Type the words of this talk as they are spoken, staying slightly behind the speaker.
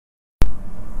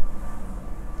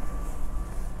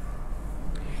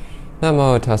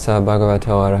Namo tassa bhagavato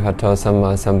arahato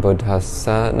samma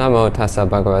sambuddhassa. Namo tassa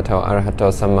bhagavato arahato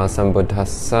samma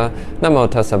sambuddhassa. Namo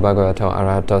tassa bhagavato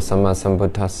arahato samma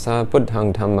sambuddhassa.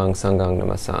 Buddhang dhammang sanghang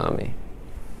namasami.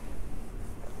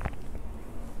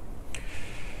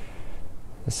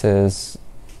 This is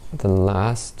the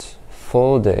last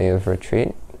full day of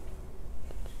retreat.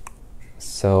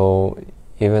 So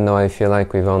even though I feel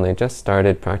like we've only just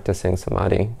started practicing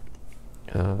samadhi,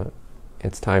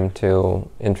 it's time to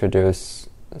introduce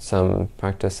some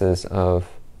practices of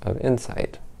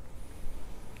insight,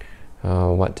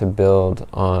 what to build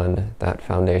on that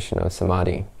foundation of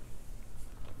samadhi.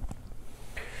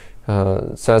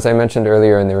 So as I mentioned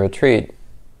earlier in the retreat,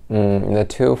 the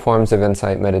two forms of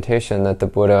insight meditation that the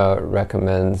Buddha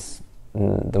recommends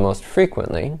the most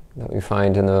frequently, that we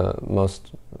find in the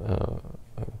most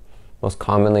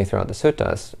commonly throughout the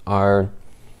suttas, are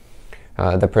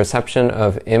the perception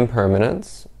of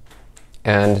impermanence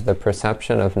and the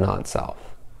perception of not-self.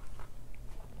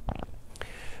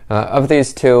 Of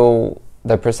these two,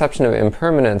 the perception of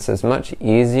impermanence is much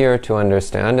easier to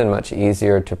understand and much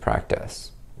easier to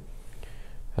practice.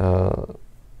 The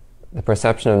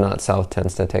perception of not-self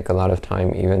tends to take a lot of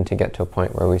time even to get to a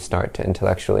point where we start to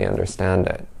intellectually understand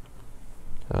it,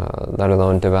 let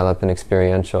alone develop an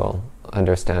experiential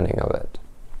understanding of it.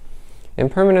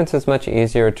 Impermanence is much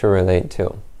easier to relate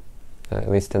to,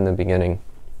 at least in the beginning.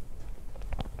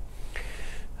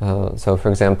 So for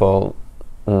example,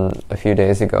 a few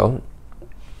days ago,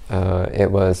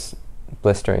 it was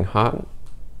blistering hot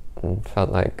and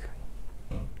felt like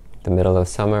the middle of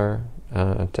summer.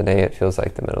 Today it feels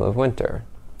like the middle of winter.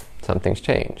 Something's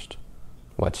changed.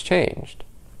 What's changed?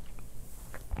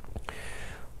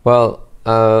 Well,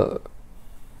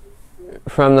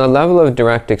 from the level of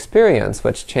direct experience,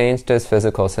 what's changed is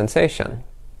physical sensation.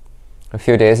 A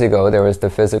few days ago there was the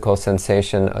physical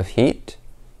sensation of heat.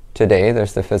 Today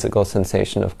there's the physical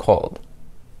sensation of cold.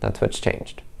 That's what's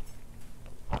changed.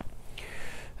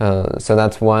 So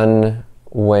that's one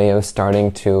way of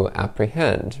starting to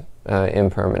apprehend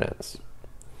impermanence.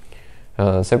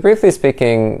 So briefly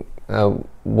speaking,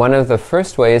 one of the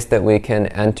first ways that we can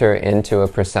enter into a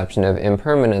perception of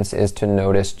impermanence is to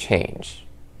notice change.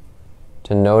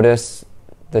 To notice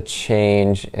the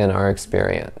change in our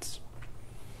experience.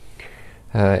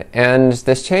 And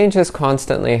this change is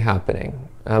constantly happening.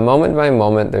 Moment by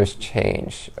moment there's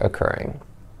change occurring.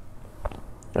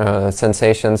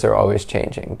 Sensations are always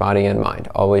changing, body and mind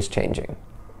always changing.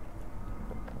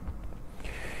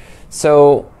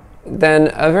 So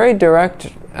then a very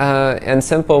direct and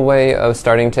simple way of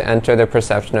starting to enter the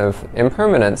perception of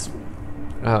impermanence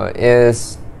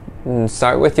is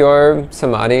start with your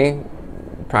samadhi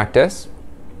practice,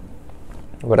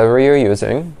 whatever you're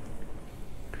using.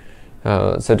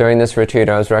 So during this retreat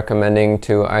I was recommending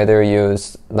to either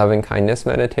use loving kindness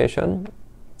meditation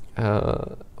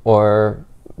or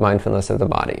mindfulness of the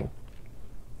body.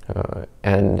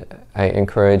 And I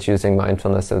encourage using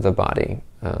mindfulness of the body.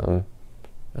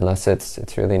 Unless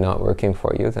it's really not working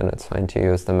for you, then it's fine to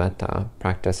use the metta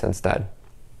practice instead.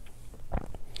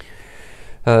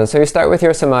 So you start with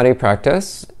your samadhi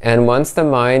practice, and once the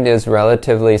mind is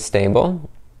relatively stable,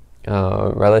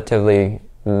 relatively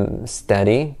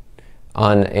steady,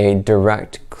 on a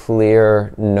direct,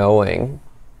 clear knowing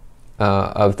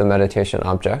of the meditation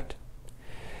object,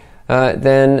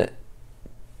 then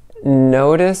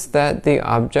notice that the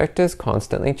object is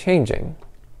constantly changing.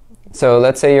 So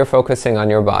let's say you're focusing on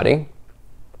your body.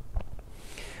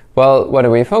 Well, what are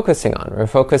we focusing on? We're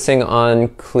focusing on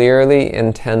clearly,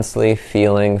 intensely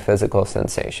feeling physical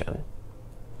sensation.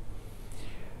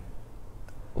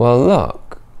 Well,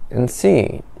 look and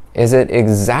see. Is it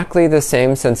exactly the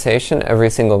same sensation every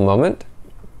single moment?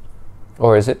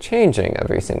 Or is it changing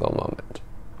every single moment?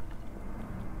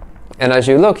 And as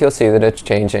you look, you'll see that it's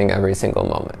changing every single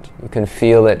moment. You can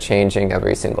feel it changing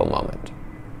every single moment.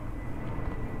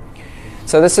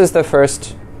 So this is the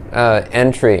first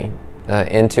entry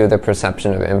into the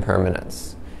perception of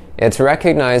impermanence. It's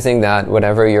recognizing that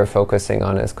whatever you're focusing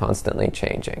on is constantly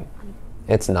changing.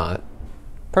 It's not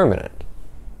permanent.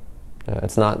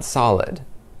 It's not solid.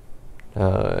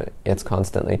 It's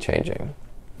constantly changing.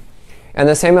 And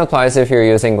the same applies if you're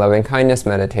using loving kindness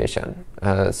meditation.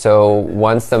 So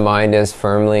once the mind is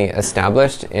firmly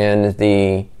established in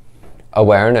the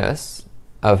awareness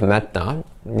of metta,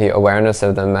 the awareness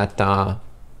of the metta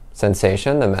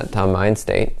sensation, the metta mind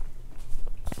state,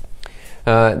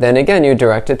 then again you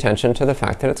direct attention to the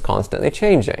fact that it's constantly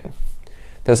changing.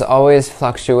 There's always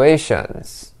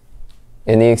fluctuations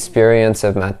in the experience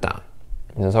of metta.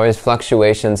 There's always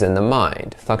fluctuations in the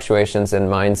mind, fluctuations in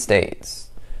mind states,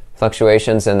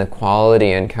 fluctuations in the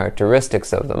quality and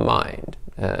characteristics of the mind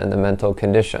and the mental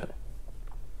condition.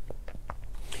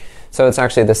 So it's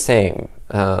actually the same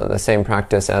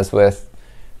practice as with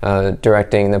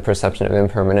directing the perception of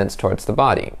impermanence towards the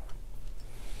body.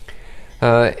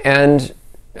 And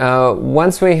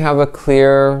once we have a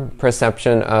clear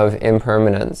perception of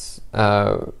impermanence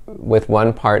with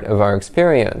one part of our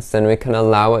experience, then we can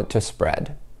allow it to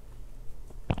spread.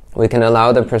 We can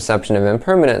allow the perception of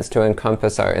impermanence to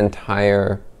encompass our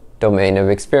entire domain of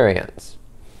experience.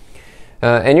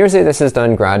 And usually this is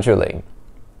done gradually.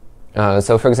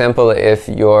 So for example, if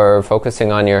you're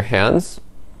focusing on your hands,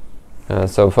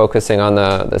 so focusing on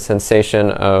the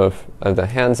sensation of the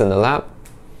hands in the lap,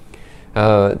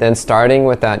 then starting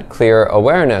with that clear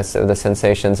awareness of the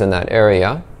sensations in that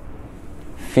area,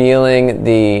 feeling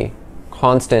the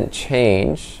constant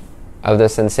change of the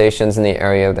sensations in the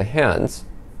area of the hands,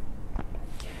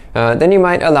 then you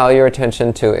might allow your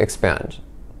attention to expand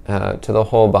to the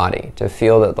whole body, to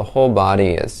feel that the whole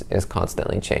body is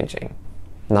constantly changing,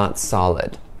 not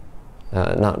solid,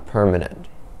 not permanent,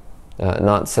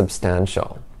 not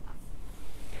substantial.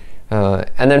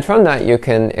 And then from that you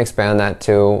can expand that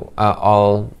to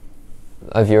all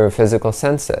of your physical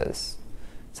senses.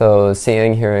 So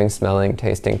seeing, hearing, smelling,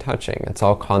 tasting, touching, it's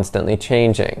all constantly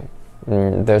changing.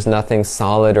 There's nothing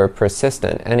solid or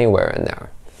persistent anywhere in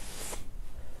there.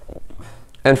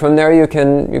 And from there you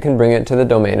can bring it to the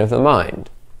domain of the mind,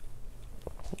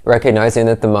 recognizing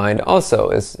that the mind also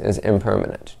is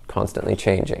impermanent, constantly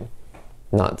changing,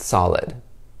 not solid,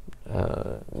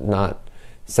 not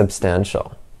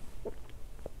substantial.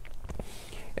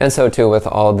 And so too with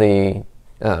all the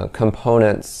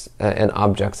components and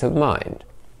objects of mind.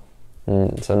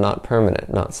 So not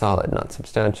permanent, not solid, not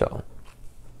substantial.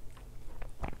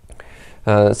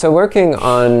 So working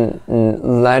on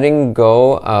letting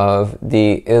go of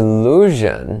the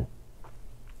illusion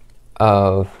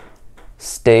of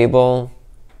stable,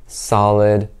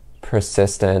 solid,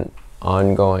 persistent,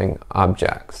 ongoing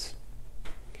objects.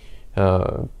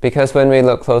 Because when we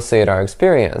look closely at our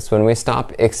experience, when we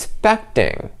stop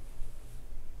expecting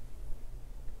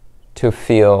to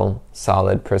feel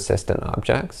solid, persistent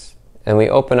objects, and we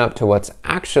open up to what's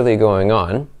actually going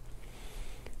on,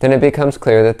 then it becomes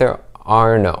clear that there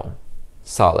are no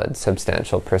solid,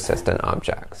 substantial, persistent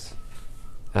objects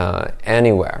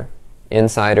anywhere,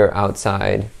 inside or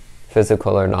outside,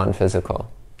 physical or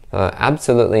non-physical.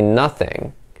 Absolutely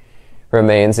nothing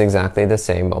remains exactly the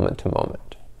same moment to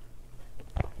moment.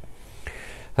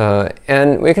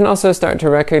 And we can also start to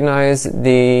recognize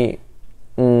the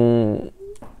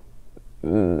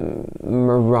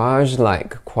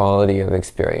mirage-like quality of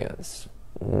experience,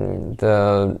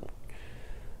 the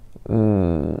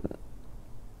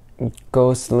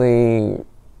ghostly,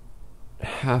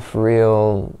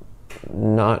 half-real,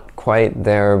 not quite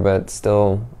there but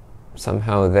still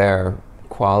somehow there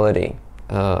quality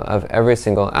of every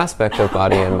single aspect of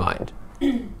body and mind,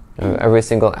 of every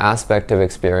single aspect of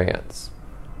experience.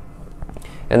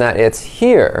 And that it's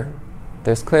here,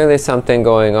 there's clearly something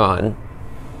going on,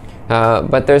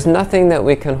 but there's nothing that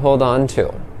we can hold on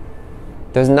to.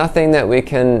 There's nothing that we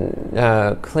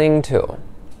can cling to.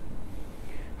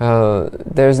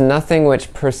 There's nothing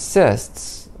which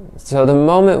persists. So the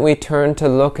moment we turn to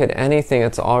look at anything,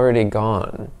 it's already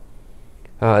gone.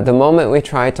 The moment we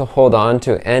try to hold on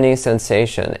to any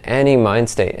sensation, any mind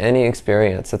state, any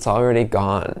experience, it's already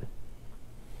gone.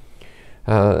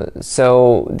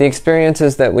 So the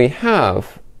experiences that we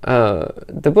have,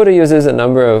 the Buddha uses a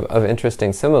number of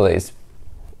interesting similes.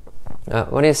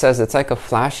 When he says it's like a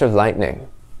flash of lightning.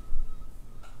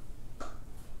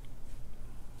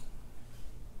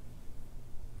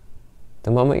 The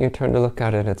moment you turn to look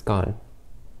at it, it's gone.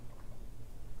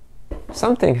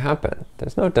 Something happened.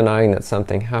 There's no denying that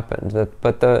something happened.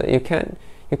 But you can't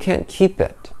keep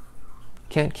it. You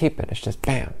can't keep it. It's just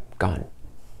bam, gone.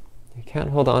 You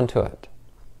can't hold on to it.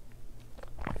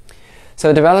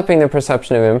 So developing the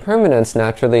perception of impermanence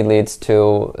naturally leads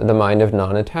to the mind of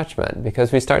non-attachment,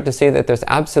 because we start to see that there's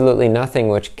absolutely nothing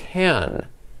which can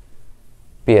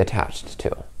be attached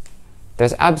to.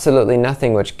 There's absolutely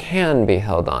nothing which can be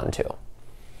held on to.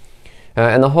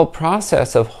 And the whole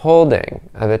process of holding,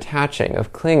 of attaching,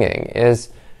 of clinging it's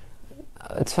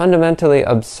fundamentally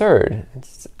absurd.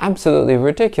 It's absolutely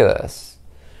ridiculous.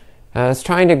 It's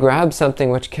trying to grab something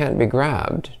which can't be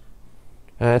grabbed.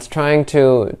 It's trying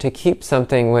to keep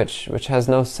something which has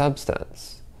no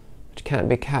substance, which can't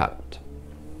be kept.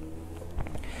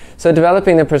 So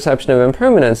developing the perception of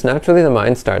impermanence, naturally the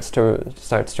mind starts to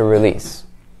release.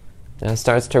 It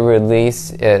starts to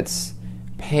release its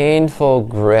painful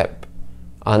grip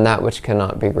on that which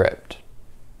cannot be gripped.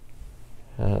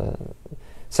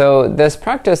 So this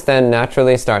practice then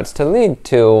naturally starts to lead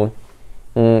to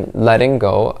letting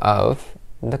go of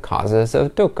the causes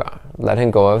of dukkha,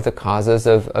 letting go of the causes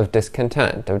of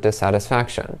discontent, of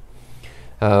dissatisfaction.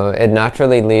 It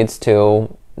naturally leads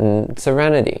to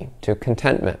serenity, to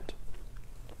contentment.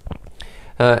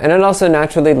 And it also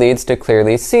naturally leads to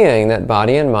clearly seeing that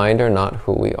body and mind are not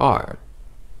who we are.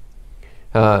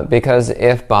 Because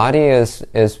if body is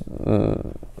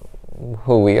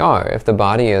who we are, if the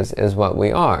body is what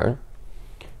we are,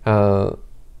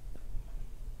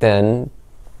 then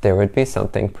there would be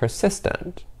something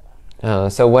persistent.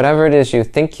 So whatever it is you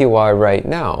think you are right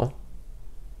now,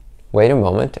 wait a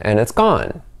moment and it's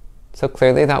gone. So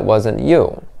clearly that wasn't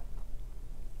you.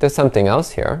 There's something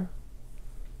else here.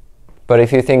 But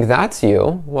if you think that's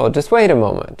you, well, just wait a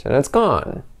moment and it's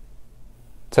gone.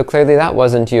 So clearly that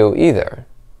wasn't you either.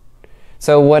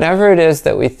 So whatever it is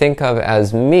that we think of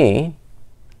as me,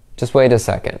 just wait a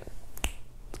second.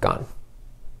 It's gone.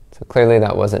 So clearly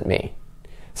that wasn't me.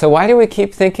 So why do we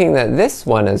keep thinking that this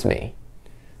one is me?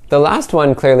 The last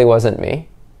one clearly wasn't me.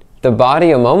 The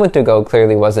body a moment ago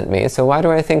clearly wasn't me, so why do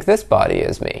I think this body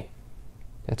is me?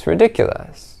 It's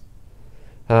ridiculous.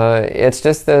 It's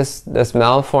just this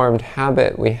malformed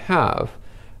habit we have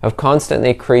of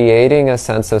constantly creating a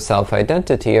sense of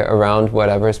self-identity around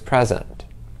whatever's present,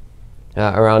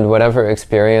 around whatever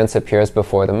experience appears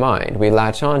before the mind. We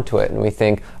latch onto it and we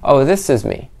think, oh, this is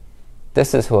me.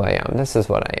 This is who I am. This is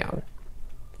what I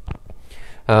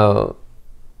am.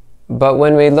 But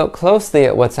when we look closely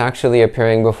at what's actually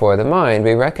appearing before the mind,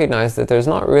 we recognize that there's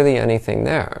not really anything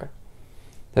there.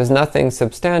 There's nothing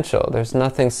substantial. There's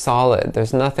nothing solid.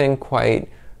 There's nothing quite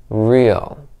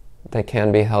real that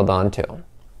can be held on to.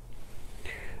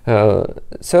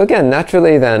 So again,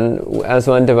 naturally then, as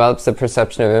one develops the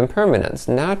perception of impermanence,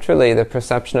 naturally the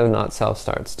perception of not-self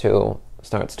starts to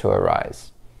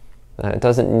arise. It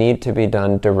doesn't need to be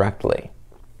done directly.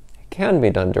 It can be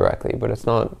done directly, but it's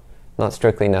not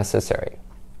strictly necessary.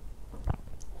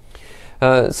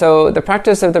 So the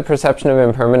practice of the perception of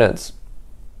impermanence,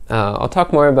 I'll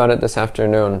talk more about it this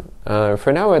afternoon.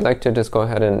 For now, I'd like to just go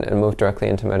ahead and move directly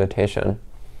into meditation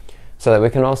so that we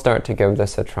can all start to give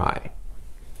this a try.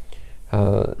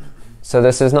 So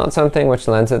this is not something which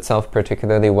lends itself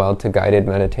particularly well to guided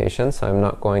meditation, so I'm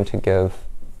not going to give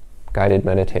guided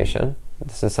meditation.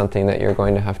 This is something that you're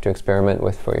going to have to experiment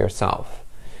with for yourself.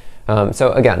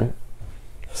 So again,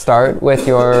 start with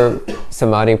your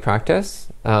samadhi practice,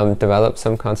 develop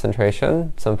some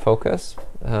concentration, some focus,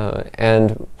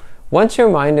 and once your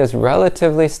mind is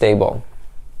relatively stable,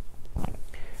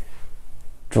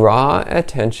 draw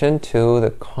attention to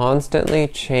the constantly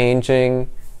changing,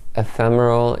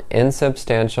 ephemeral,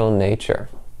 insubstantial nature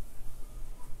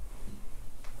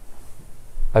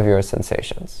of your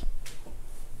sensations.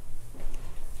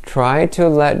 Try to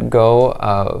let go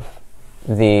of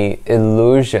the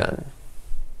illusion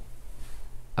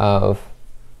of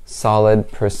solid,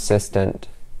 persistent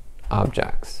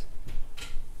objects.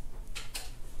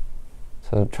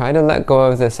 So try to let go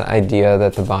of this idea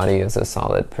that the body is a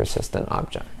solid, persistent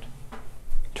object.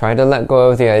 Try to let go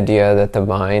of the idea that the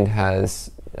mind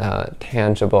has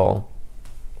tangible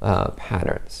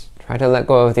patterns. Try to let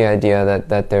go of the idea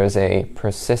that there's a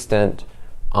persistent,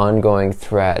 ongoing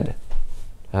thread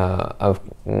of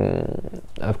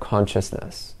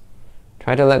consciousness.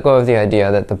 Try to let go of the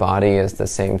idea that the body is the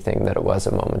same thing that it was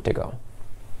a moment ago.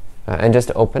 And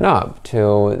just open up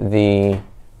to the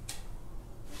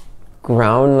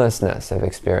groundlessness of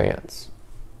experience.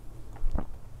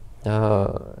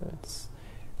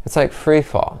 It's like free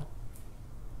fall.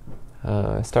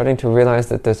 Starting to realize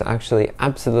that there's actually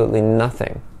absolutely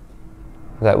nothing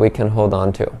that we can hold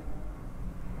on to.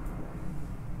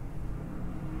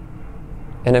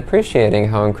 And appreciating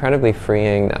how incredibly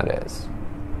freeing that is.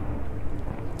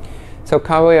 So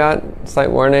caveat, slight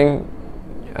warning,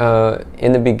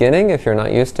 in the beginning, if you're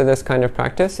not used to this kind of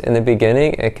practice, in the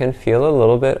beginning it can feel a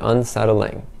little bit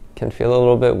unsettling. It can feel a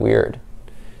little bit weird.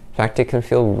 In fact, it can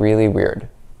feel really weird.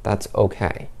 That's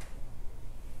okay.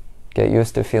 Get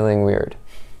used to feeling weird.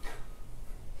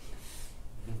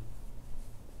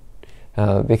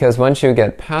 Because once you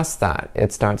get past that,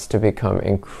 it starts to become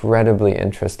incredibly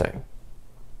interesting.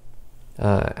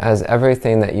 As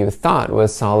everything that you thought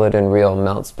was solid and real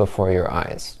melts before your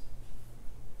eyes.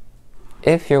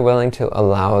 If you're willing to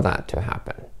allow that to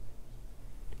happen.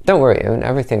 Don't worry,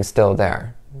 everything's still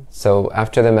there. So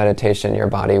after the meditation, your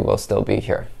body will still be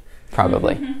here.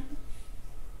 Probably.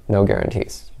 No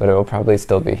guarantees, but it will probably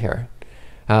still be here.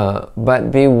 But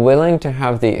be willing to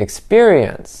have the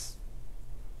experience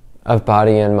of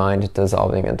body and mind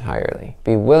dissolving entirely.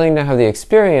 Be willing to have the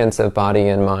experience of body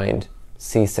and mind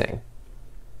ceasing,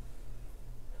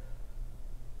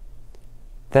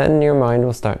 then your mind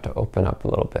will start to open up a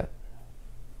little bit.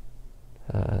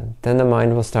 Then the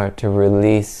mind will start to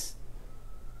release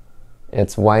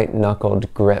its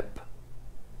white-knuckled grip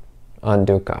on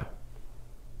dukkha.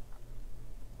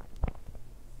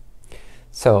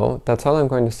 So that's all I'm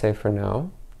going to say for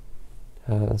now.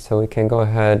 So we can go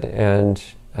ahead and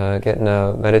get in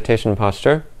a meditation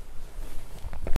posture.